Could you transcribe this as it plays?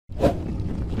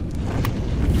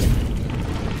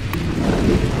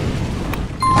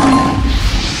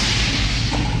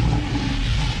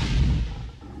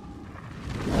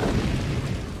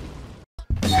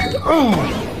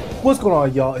What's going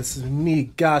on, y'all? It's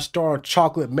me, Gosh Darn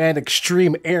Chocolate Man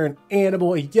Extreme Aaron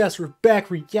Animal, and yes, we're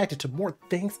back reacting to more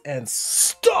things and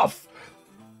stuff.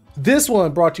 This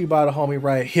one brought to you by the homie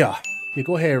right here. You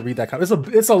go ahead and read that comment.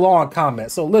 It's a long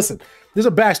comment, so listen. There's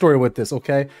a backstory with this,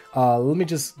 okay? Let me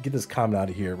just get this comment out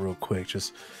of here real quick.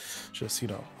 Just you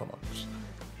know, hold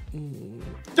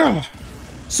on.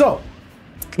 So,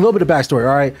 a little bit of backstory,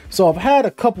 all right? So I've had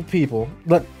a couple people,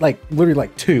 like literally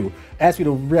like two, ask me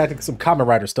to react to some Kamen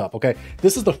Rider stuff, okay?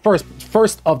 This is the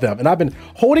first of them, and I've been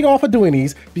holding off of doing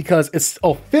these because it's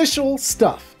official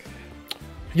stuff.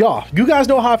 Y'all, you guys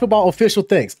know how I feel about official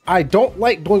things. I don't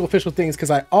like doing official things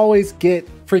because I always get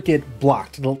freaking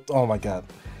blocked. Oh my God.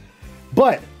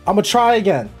 But I'm gonna try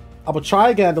again.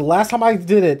 The last time I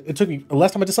did it, the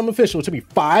last time I did something official, it took me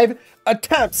 5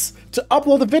 attempts to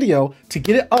upload the video to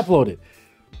get it uploaded.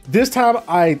 This time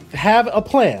I have a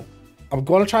plan. I'm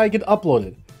gonna try and get it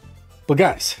uploaded. But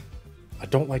guys, I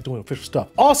don't like doing official stuff.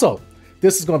 Also,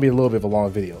 this is gonna be a little bit of a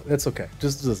long video. It's okay.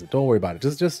 Just listen, don't worry about it.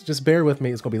 Just bear with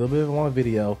me. It's gonna be a little bit of a long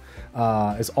video.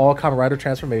 It's all Kamen Rider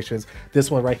transformations. This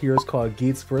one right here is called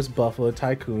Geats vs. Buffalo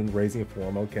Tycoon Raising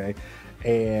Form, okay?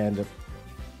 And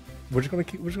we're just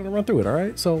gonna run through it, all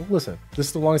right? So listen, this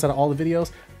is the longest out of all the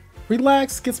videos.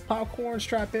 Relax, get some popcorn,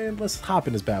 strap in. Let's hop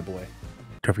in this bad boy.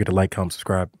 Don't forget to like, comment,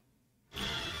 subscribe.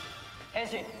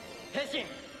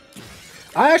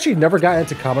 I actually never got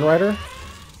into Kamen Rider.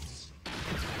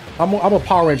 I'm a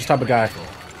Power Rangers type of guy.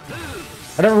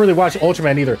 I never really watched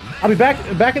Ultraman either. I mean,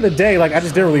 back in the day, like I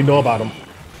just didn't really know about him.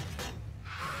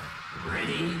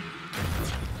 Ready?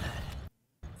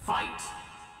 Fight.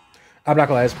 I'm not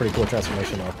gonna lie, it's a pretty cool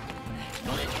transformation though.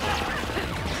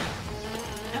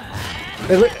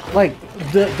 Like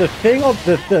the thing on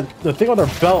the thing on their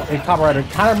belt in Kamen Rider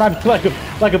kind of reminds me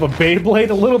like of a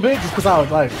Beyblade a little bit, just because I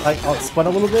was like I'll spun a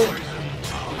little bit.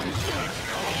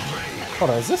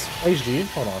 Hold on, is this HD?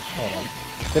 Hold on.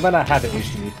 They might not have it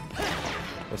HD.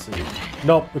 Let's see.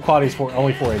 Nope, the quality is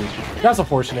only 480. That's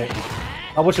unfortunate.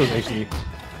 I wish it was HD.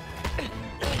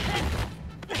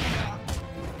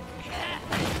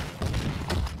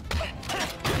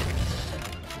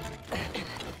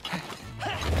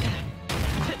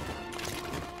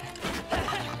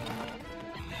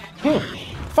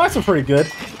 Fights are pretty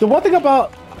good. The one thing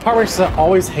about Power Rangers I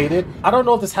always hated, I don't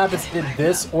know if this happens in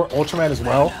this or Ultraman as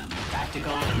well.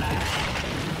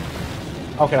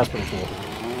 Okay, that's pretty cool.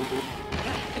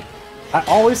 I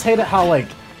always hated how, like,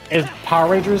 in Power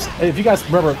Rangers, if you guys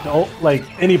remember, like,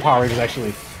 any Power Rangers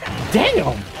actually,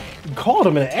 damn! You called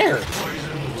him in the air.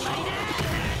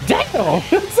 Damn!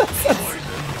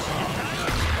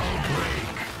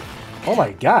 Oh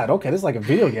my God, okay, this is like a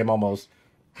video game almost.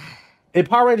 In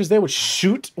Power Rangers, they would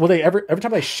shoot, well, every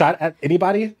time they shot at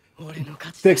anybody,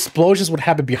 the explosions would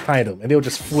happen behind them, and they would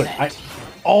just flip. I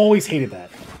always hated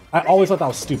that. I always thought that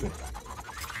was stupid.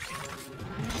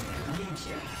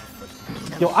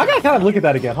 Yo, I gotta kind of look at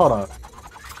that again. Hold on.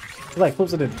 It like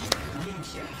flips it in.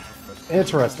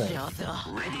 Interesting.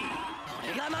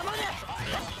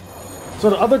 So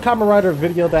the other Kamen Rider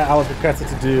video that I was requested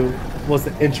to do was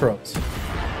the intros.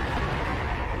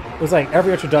 It was like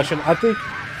every introduction. I think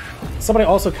somebody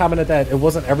also commented that it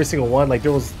wasn't every single one. Like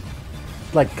there was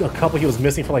like a couple he was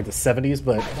missing from like the 70s,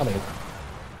 but I mean,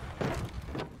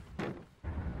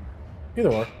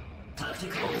 either or.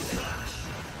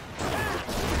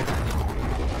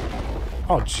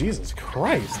 Oh, Jesus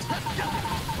Christ.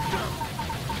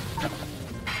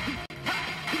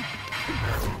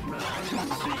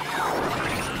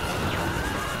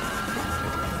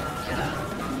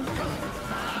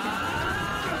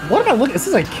 What am I looking? Is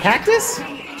this a cactus?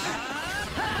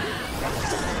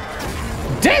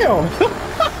 Damn!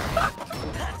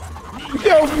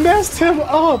 Yo, messed him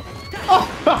up!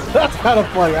 Oh, that's kind of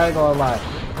funny, I ain't gonna lie.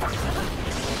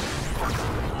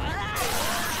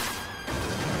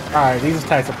 Alright, these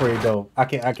attacks are pretty dope. I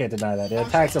can't deny that. The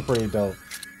attacks are pretty dope.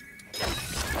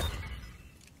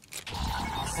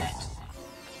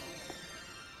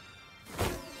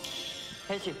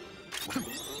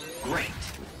 Great.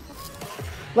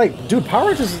 Like, dude, Power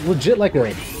Rangers is legit like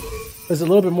a... It's a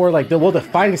little bit more like... Well, the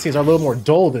fighting scenes are a little more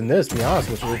dull than this, to be honest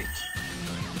with you.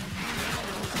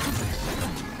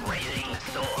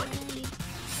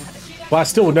 But I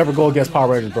still would never go against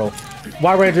Power Rangers, bro.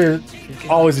 White Ranger,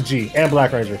 always a G. And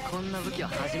Black Ranger.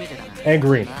 And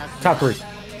Green. Top 3.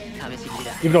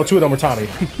 Even though 2 of them were Tommy.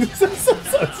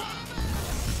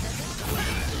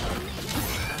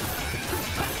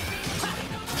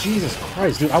 Jesus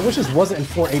Christ, dude. I wish this wasn't in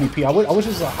 480p. I wish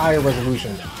this was a higher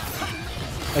resolution.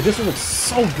 Like, this would look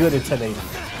so good in 1080.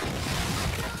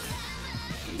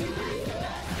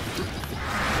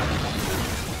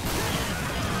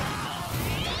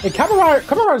 Hey, Kamen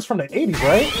Rider's from the 80s,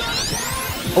 right?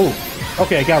 Oh,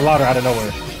 okay, it got louder out of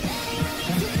nowhere.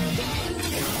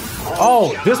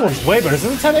 Oh, this one's way better. Is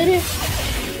this a 1080?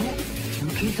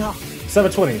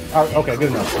 720. Okay,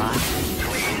 good enough.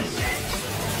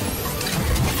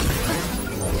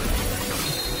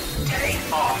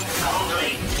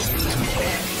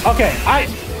 Okay,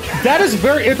 that is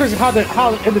very interesting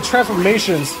how in the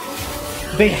transformations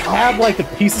they have like the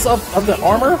pieces of the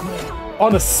armor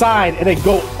on the side and they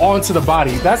go onto the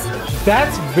body. That's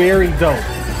very dope.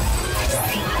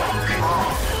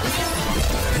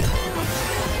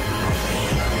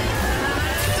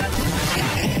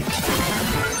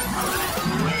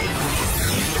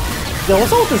 Yo,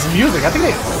 what's up with this music? I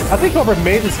think whoever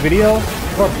made this video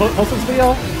or posted this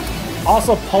video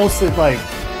also posted like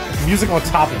music on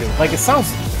top of it. Like it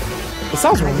sounds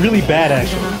really bad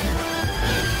actually.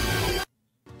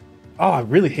 Oh, I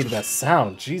really hated that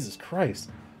sound. Jesus Christ.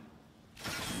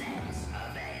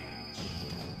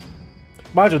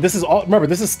 Mind you, this is all, remember,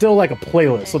 this is still like a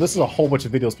playlist, so this is a whole bunch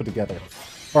of videos put together.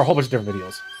 Or a whole bunch of different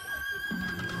videos.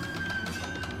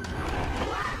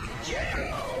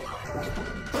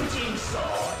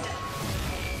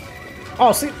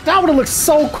 Oh, see, that would have looked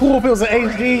so cool if it was an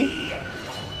HD.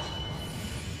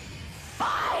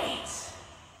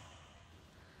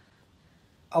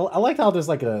 I like how there's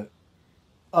like a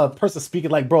person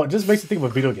speaking like, bro, it just makes you think of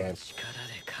a video game.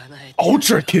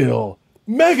 Ultra kill!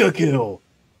 Mega kill!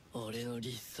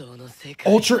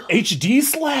 Ultra HD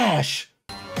slash!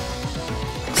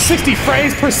 60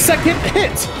 frames per second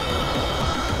hit!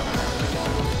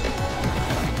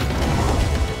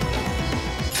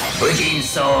 Bridging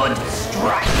sword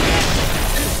strike!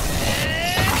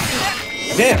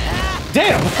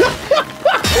 Damn!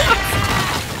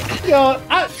 Yo,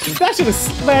 that shit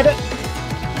is, man.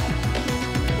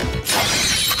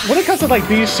 When it comes to like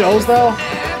these shows, though,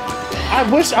 I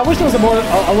wish there was a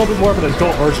little bit more of an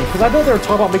adult version, because I know they were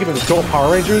talking about making an adult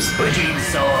Power Rangers. Bridging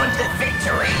sword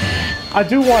victory! I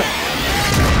do want.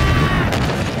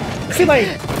 See, like,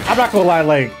 I'm not gonna lie,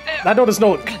 like, I know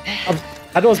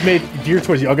it's made geared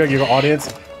towards the younger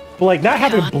audience, but like not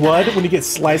having blood when you get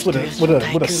sliced with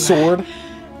a sword.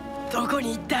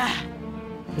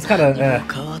 It's kind of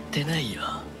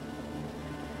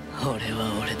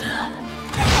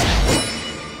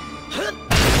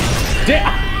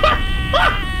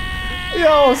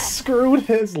Yo, screwed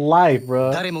his life,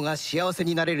 bro.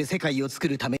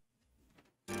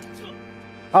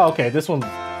 Oh, okay, this one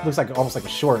looks like almost like a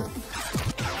short.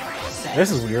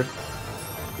 This is weird.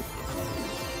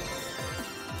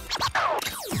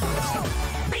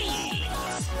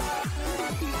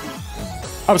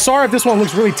 I'm sorry if this one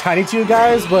looks really tiny to you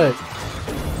guys, but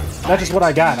that's just what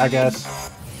I got, I guess.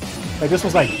 Like, this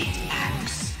was like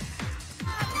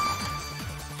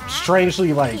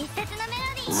strangely like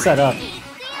set up.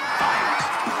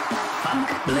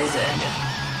 Blizzard.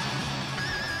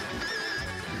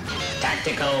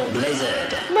 Tactical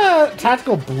Blizzard. Man,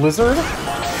 Tactical Blizzard?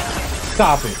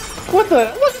 Stop it.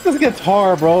 What's this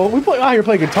guitar, bro? We out here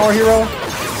playing Guitar Hero?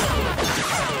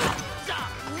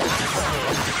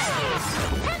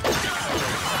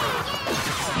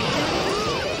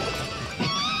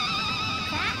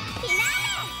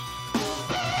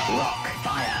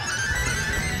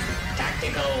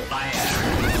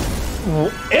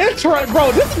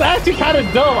 Bro, this is actually kind of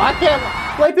dope. I can't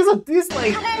like these effects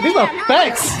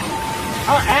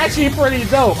are actually pretty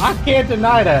dope. I can't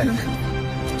deny that.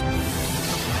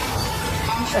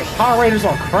 Like Power Rangers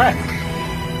on crack.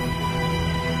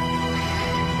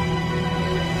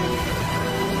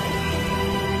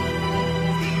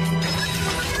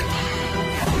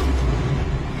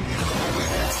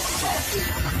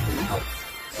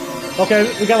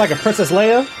 Okay, we got like a Princess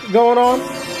Leia going on.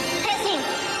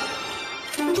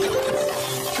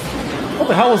 What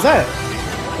the hell was that?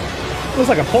 It was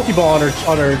like a Pokeball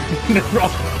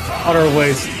on her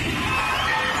waist.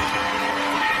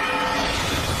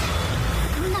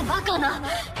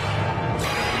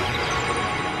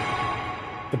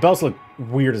 The belts look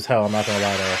weird as hell, I'm not gonna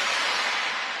lie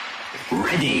to you.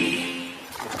 Ready.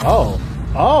 Oh.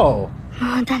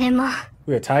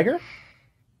 We a tiger?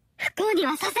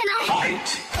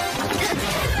 Fight.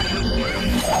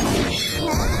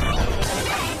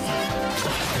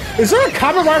 Is there a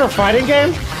Kamen Rider fighting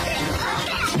game?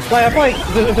 Like, I feel like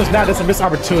if there's not, it's a missed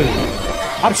opportunity.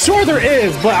 I'm sure there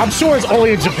is, but I'm sure it's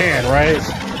only in Japan, right?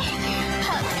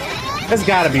 It's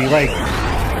gotta be, like...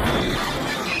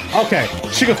 Okay,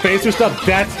 she could face her stuff.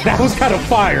 That was kind of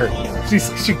fire.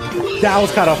 That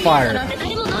was kind of fire.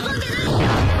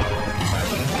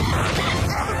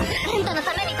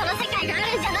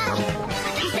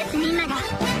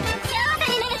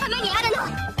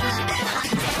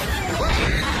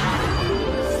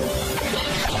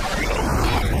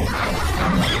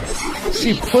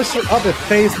 She pushed her up and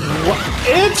face. What?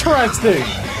 Interesting.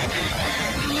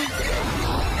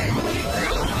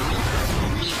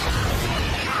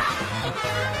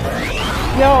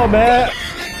 Yo, man.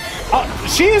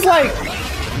 She's like,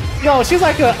 yo, she's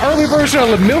like an early version of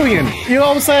Lemillion. You know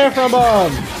what I'm saying? From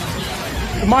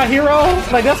My Hero.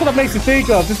 Like that's what it makes you think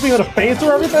of. Just being able to phase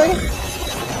through everything.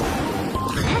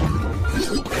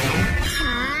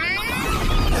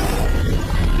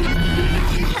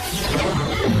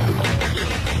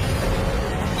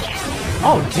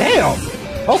 Oh damn.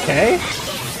 Okay.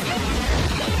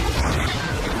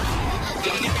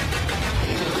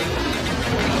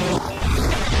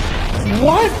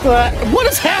 What the? What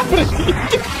is happening?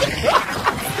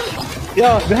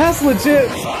 Yo, that's legit.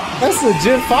 That's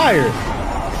legit fire.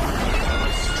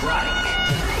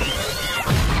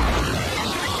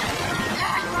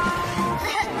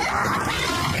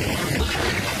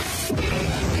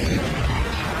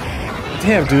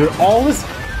 Damn, dude. All this.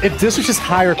 If this was just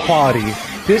higher quality,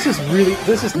 this just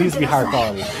needs to be higher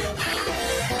quality.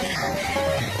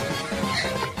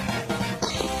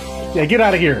 Yeah, get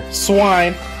out of here,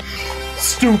 swine.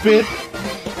 Stupid.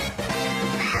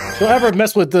 Don't ever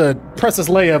mess with the Princess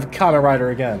Leia of Kamen Rider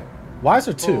again. Why is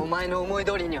there two?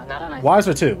 Why is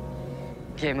there two?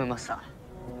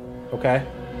 Okay.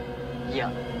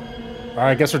 Alright,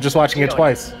 I guess we're just watching it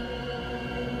twice.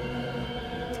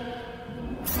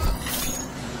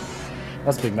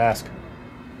 That's a big mask.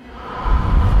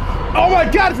 Oh my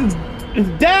god! It's his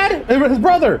dad? His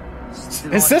brother?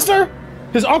 His sister?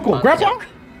 His uncle? Grandpa?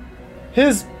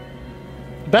 His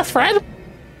best friend?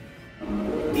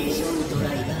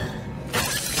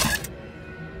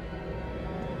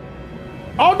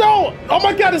 Oh no! Oh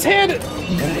my god, his hand!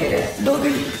 It's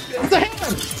a hand!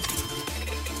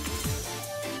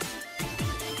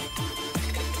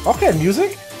 Okay,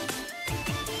 music?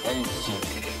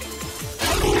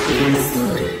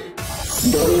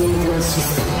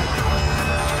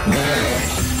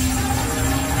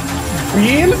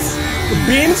 Beans?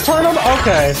 Beans turn them?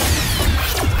 Okay.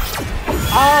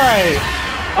 Alright.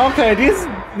 Okay,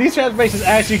 these transformations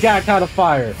actually got kind of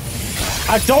fire.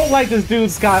 I don't like this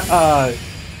dude's got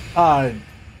I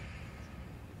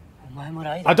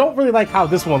don't really like how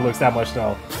this one looks that much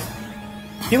though.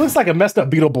 He looks like a messed up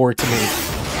Beetleborg to me.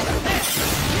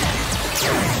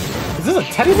 Is this a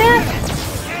teddy bear?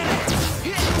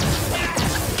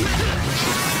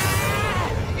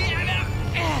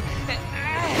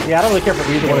 Yeah, I don't really care for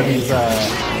either one of these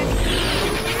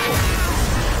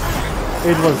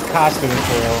either one's costume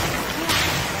for real.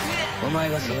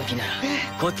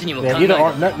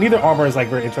 Yeah, neither armor is like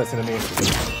very interesting to me.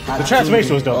 The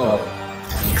transformation was dope though.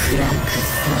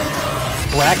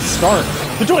 Crack start.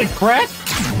 They're doing crack?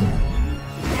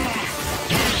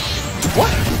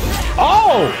 What?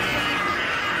 Oh!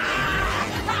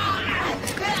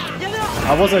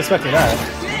 I wasn't expecting that.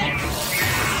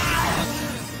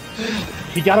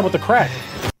 He got him with the crack.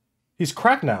 He's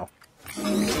cracked now.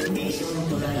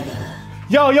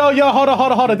 Yo, hold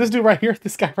on. This dude right here.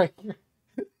 This guy right here.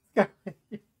 This guy right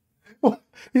here.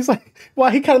 He's like, well,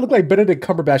 he kind of looked like Benedict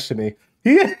Cumberbatch to me.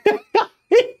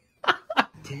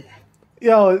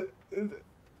 Yo.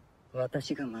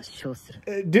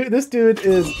 Dude, this dude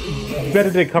is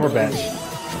Benedict Cumberbatch.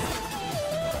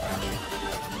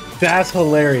 That's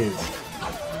hilarious.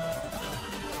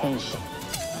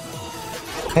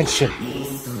 Henshin.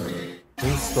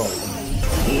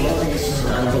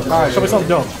 Alright, show me something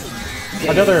dope.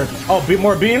 Another. Oh,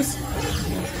 more beams?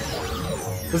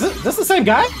 Is this the same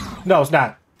guy? No, it's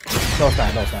not. No, it's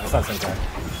not. It's not the same guy.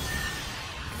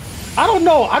 I don't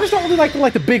know. I just don't really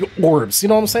like the big orbs. You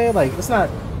know what I'm saying? Like, it's not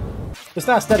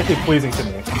aesthetically pleasing to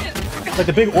me. Like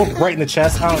the big orb right in the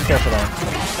chest. I don't care for that.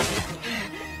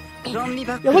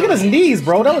 Yeah, look at his knees,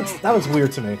 bro. That looks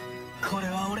weird to me.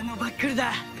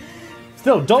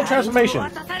 Still, don't transformation.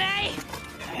 I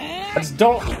just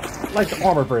don't like the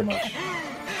armor very much.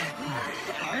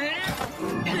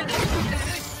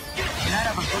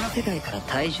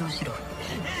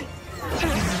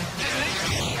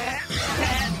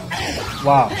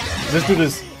 Wow, this dude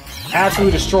is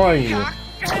absolutely destroying you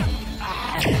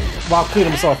while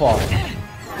cleaning himself off.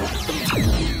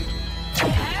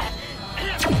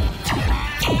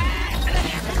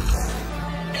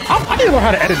 I need to learn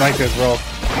how to edit like this, bro.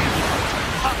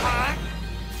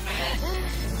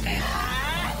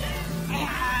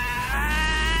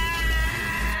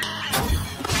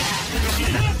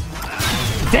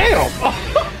 Damn!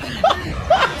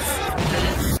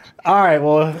 Alright,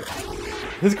 well,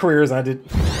 his career is ended.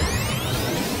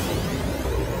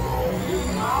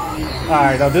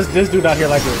 Alright, now this dude out here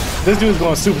like this dude's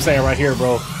going Super Saiyan right here,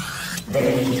 bro.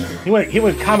 He went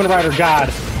Kamen Rider God.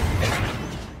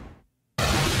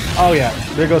 Oh yeah,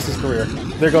 there goes his career.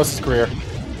 There goes his career.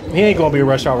 He ain't gonna be a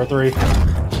Rush Hour 3.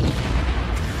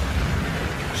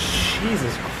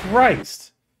 Jesus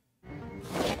Christ.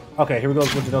 Okay, here we go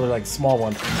with another like small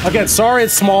one. Again, sorry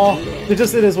it's small. It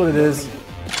is what it is.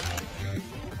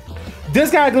 This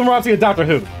guy reminds me of Doctor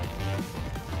Who.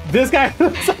 This guy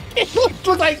looks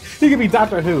like he could be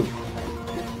Doctor Who.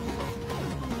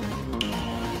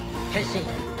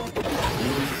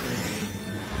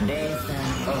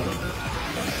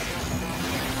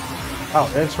 Oh,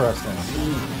 interesting.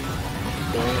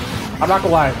 I'm not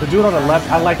gonna lie, the dude on the left,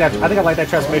 I like that. I think I like that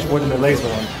transformation more than the laser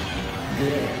one.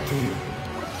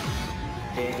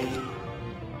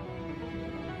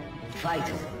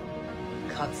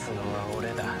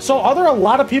 So are there a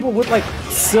lot of people with like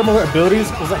similar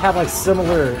abilities? Does it have like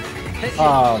similar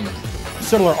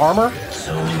armor?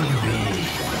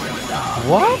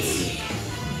 What?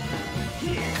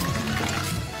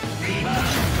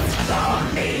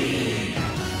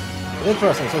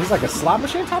 Interesting. So he's like a slot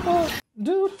machine type of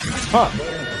dude? Huh.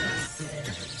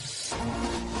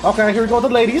 Okay, here we go with the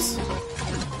ladies.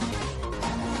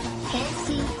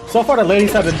 So far the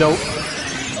ladies have been dope.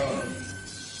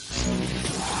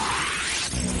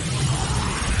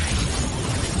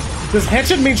 Does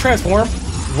Henshin mean transform?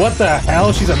 What the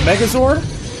hell? She's a Megazord?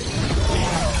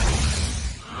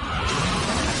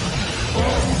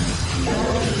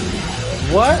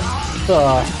 What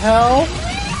the hell?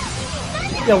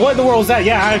 Yeah, what in the world is that?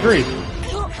 Yeah, I agree.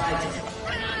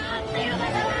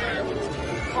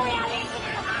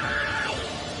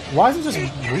 Why is it just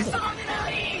moving?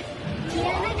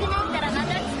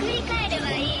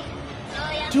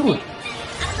 Dude.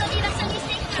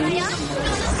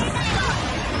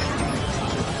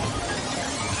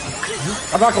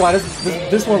 I'm not gonna lie,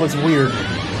 this one looks weird.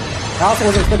 I also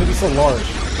wasn't expecting to be so large.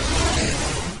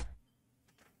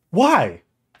 Why?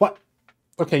 What?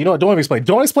 Okay, you know what? Don't explain.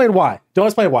 Don't explain why. Don't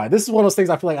explain why. This is one of those things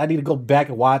I feel like I need to go back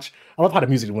and watch. I love how the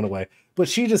music went away. But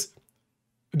she just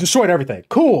destroyed everything.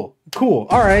 Cool. Cool.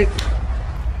 Alright.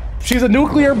 She's a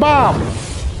nuclear bomb.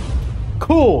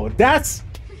 Cool. That's...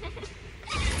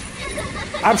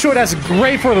 I'm sure that's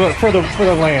great for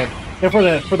the land. And for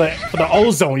the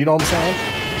ozone, you know what I'm saying?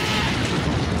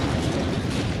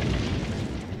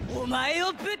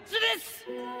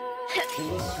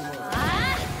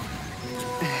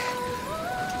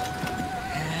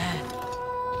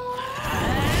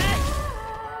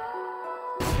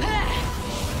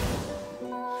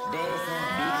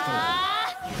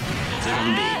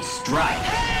 Strike.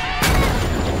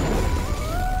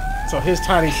 So his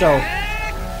tiny self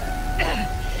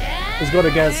is going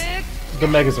against the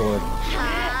Megazord.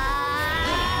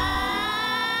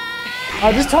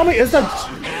 Just tell me, is the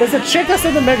chick that's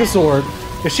in the Megazord,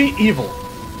 is she evil?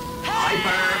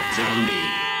 Hyper Zombie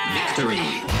victory.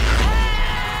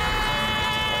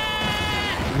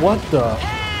 What the?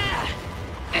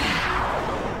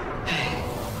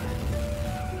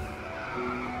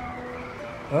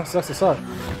 That sucks to suck.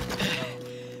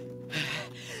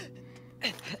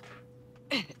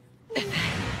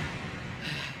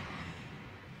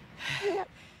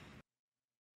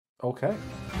 Okay.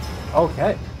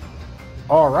 Okay.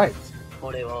 All right.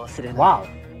 Wow.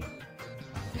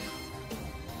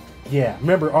 Yeah,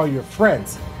 remember all your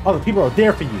friends. Other people are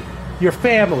there for you. Your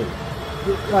family.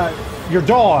 Your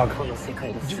dog.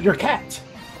 Your cat.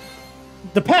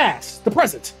 The past. The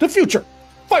present. The future.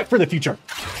 Fight for the future.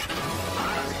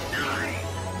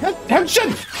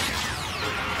 Henshin!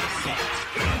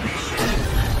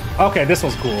 Okay, this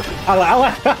one's cool. I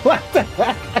like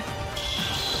that.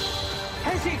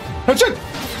 Henshin!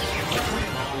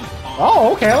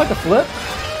 Oh, okay, I like the flip.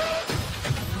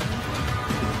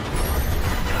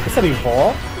 Is that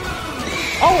evolve?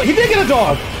 Oh, he did get a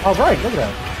dog! All right, look at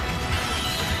that.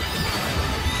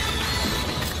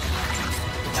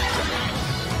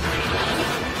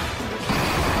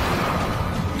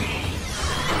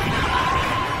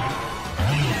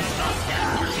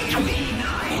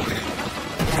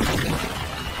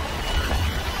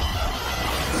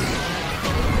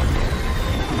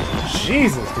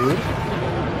 Jesus, dude.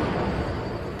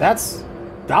 That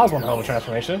was one hell of a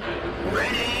transformation.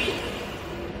 Ready?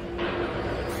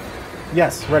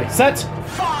 Yes, ready. Set!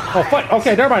 Oh, fight!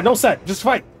 Okay, never mind. No set. Just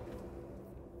fight.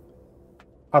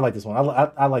 I like this one.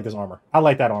 I like this armor. I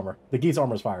like that armor. The Geese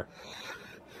armor is fire.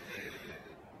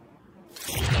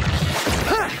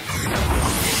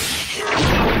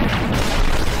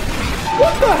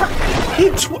 What the heck?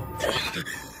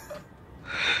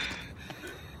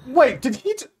 Wait, did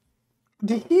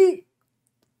he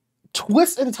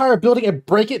twist an entire building and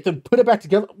break it, then put it back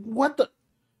together? What the?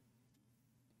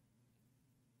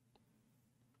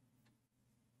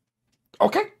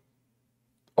 Okay.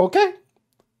 Okay.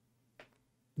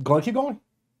 Go and keep going.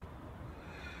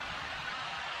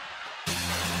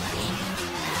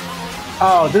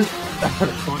 Oh,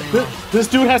 this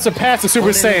dude has to pass the Super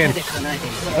Saiyan.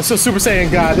 That's a Super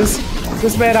Saiyan God.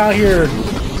 This man out here,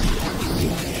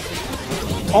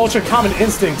 ultra common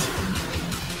instinct.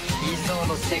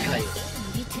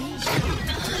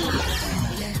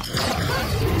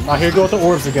 Oh, here go with the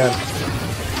orbs again.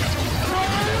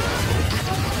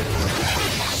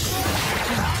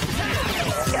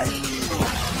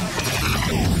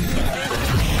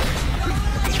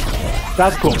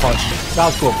 That's a cool punch. That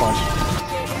was a cool punch.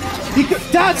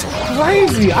 That's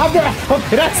crazy!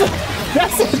 Okay, that's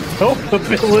a dope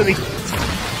ability.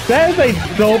 That is a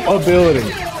dope ability.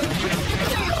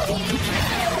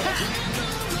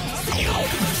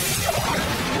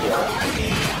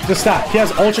 Just stop. He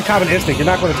has ultra common instinct. You're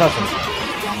not going to touch him.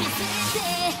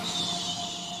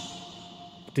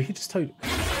 Did he just tell you?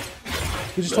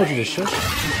 He just told you this shit?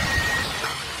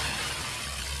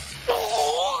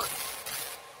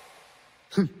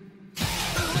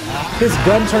 His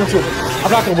gun turns to. I'm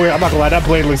not gonna lie. That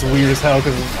blade looks weird as hell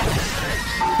because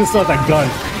it's not that gun.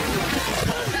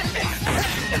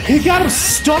 He got him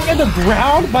stuck in the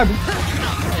ground.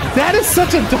 That is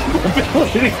such a dope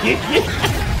ability.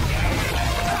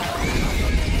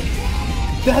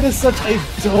 That is such a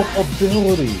dope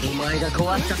ability.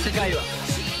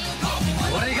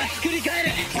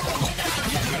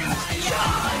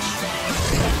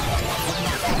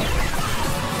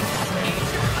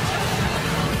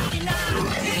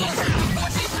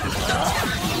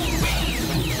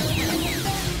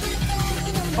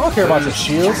 I don't care about your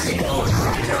shields.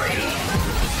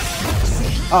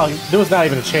 Oh, there was not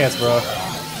even a chance, bro.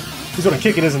 He's gonna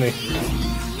kick it, isn't he?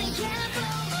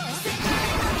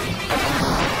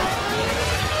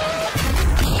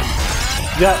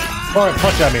 Yeah. Alright,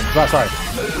 punch it at me. Oh, sorry.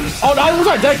 Oh, no, I was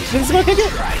right. Did this gonna kick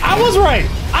it? I was right.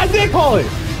 I did call it.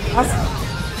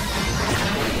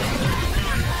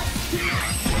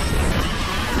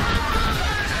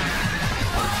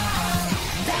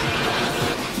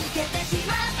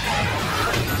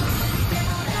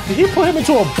 Did he put him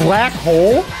into a black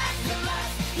hole?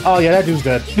 Oh yeah, that dude's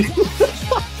dead.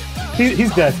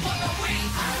 He's dead.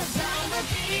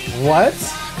 What?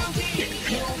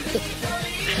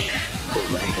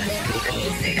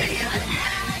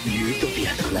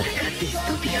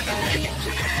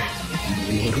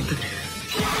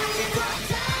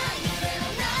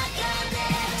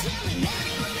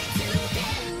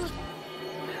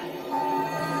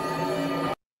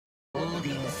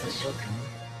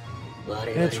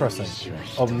 Interesting.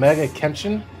 Omega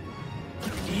Kenshin?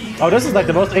 Oh, this is like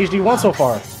the most HD one so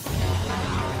far.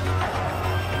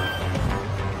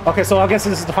 Okay, so I guess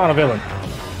this is the final villain.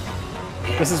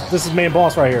 This is main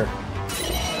boss right here.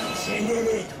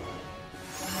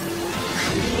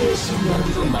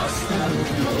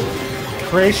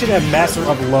 Creation and master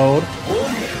of load.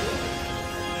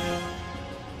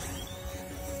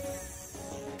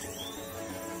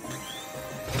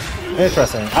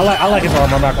 Interesting. I like his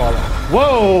armor, I'm not gonna lie.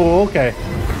 Whoa, okay.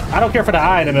 I don't care for the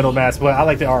eye in the middle mask, but I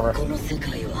like the armor.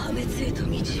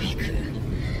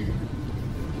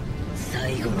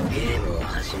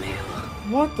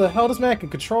 What the hell? This man can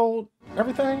control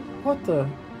everything? What the?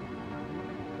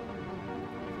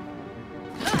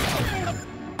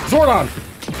 Zordon!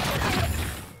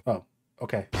 Oh,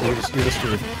 okay. You're just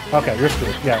screwed. Okay, you're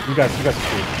screwed. Yeah, you guys are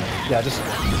screwed. Yeah, just...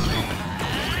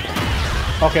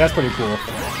 Okay, that's pretty cool.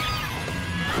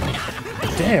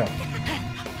 Damn.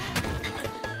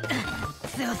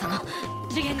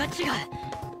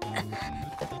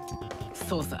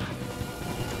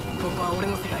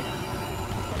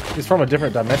 He's from a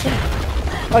different dimension?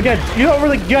 Again, you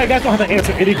guys don't have to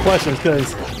answer any questions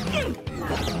because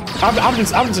I'm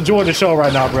just enjoying the show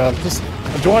right now, bro. Just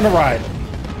enjoying the ride.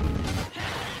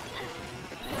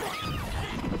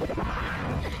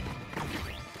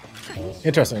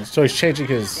 Interesting. So he's changing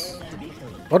his.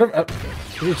 What?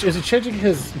 Is he changing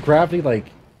his gravity?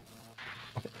 Like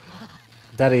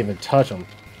that didn't even touch him.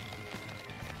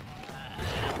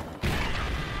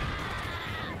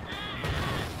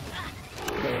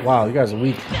 Wow, you guys are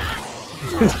weak.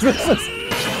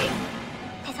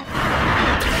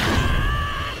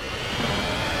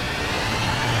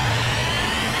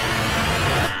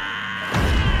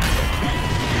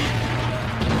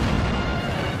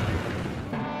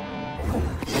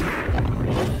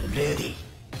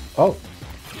 Oh.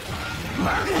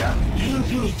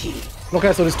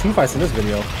 Okay, so there's two fights in this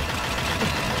video.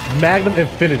 Magnum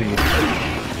Infinity.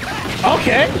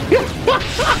 Okay.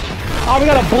 Oh, we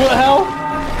got a bullet hell.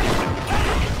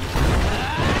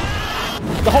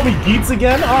 The homie Geets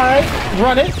again. All right,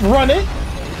 run it, run it.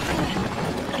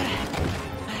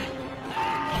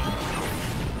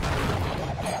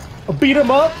 beat him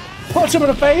up, punch him in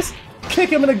the face, kick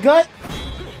him in the gut.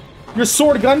 Your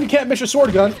sword gun, you can't miss your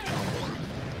sword gun.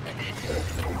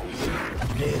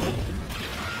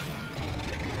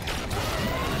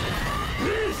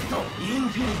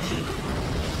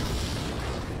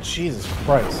 Jesus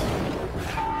Christ.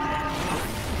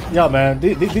 Yo, man,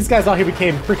 these guys out here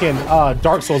became freaking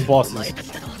Dark Souls bosses.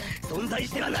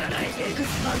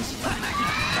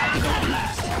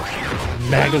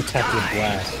 Magnotected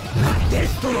blast.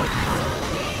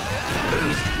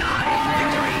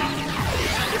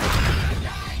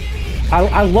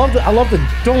 I love the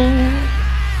dong.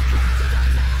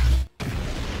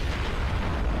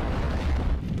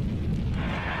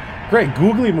 Great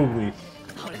googly moogly.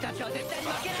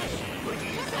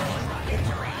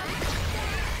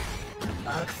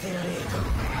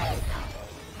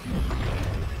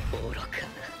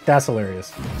 That's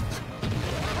hilarious.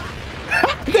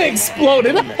 They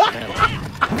exploded. I'm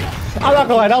not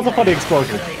gonna lie, that was a funny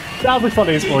explosion. That was a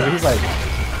funny explosion. He's like,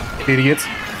 idiots,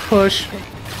 push.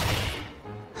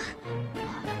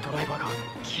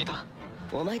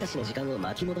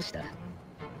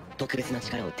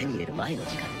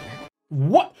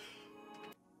 What?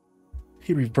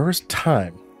 He reversed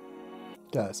time.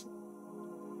 Guys.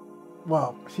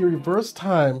 Wow. He reversed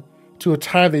time to a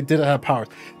time they didn't have powers.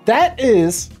 That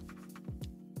is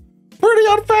pretty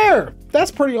unfair. That's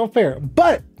pretty unfair.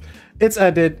 But it's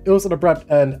ended. It was an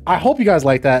abrupt end. I hope you guys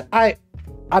like that.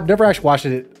 I've never actually watched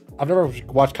it. I've never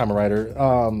watched Kamen Rider.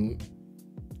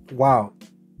 Wow.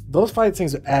 Those fight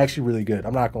scenes are actually really good.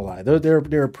 I'm not gonna lie.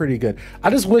 They're pretty good. I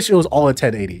just wish it was all in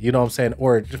 1080, you know what I'm saying?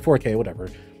 Or 4K, whatever.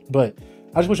 But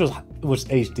I just wish it was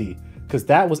HD. Because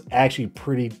that was actually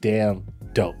pretty damn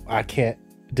dope. I can't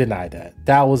deny that.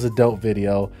 That was a dope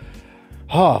video.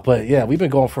 Oh, but yeah, we've been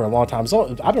going for a long time.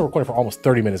 So I've been recording for almost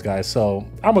 30 minutes, guys. So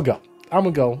I'm gonna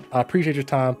go. I appreciate your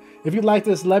time. If you like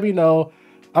this, let me know.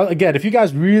 Again, if you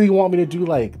guys really want me to do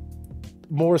like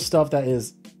more stuff that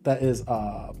is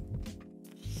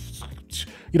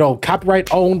you know,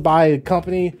 copyright owned by a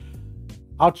company,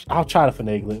 I'll try to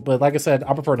finagle it. But like I said,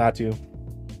 I prefer not to.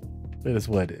 It is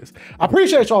what it is. I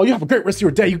appreciate y'all. You have a great rest of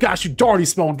your day. You guys should already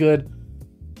smell good.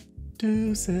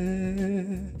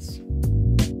 Deuces.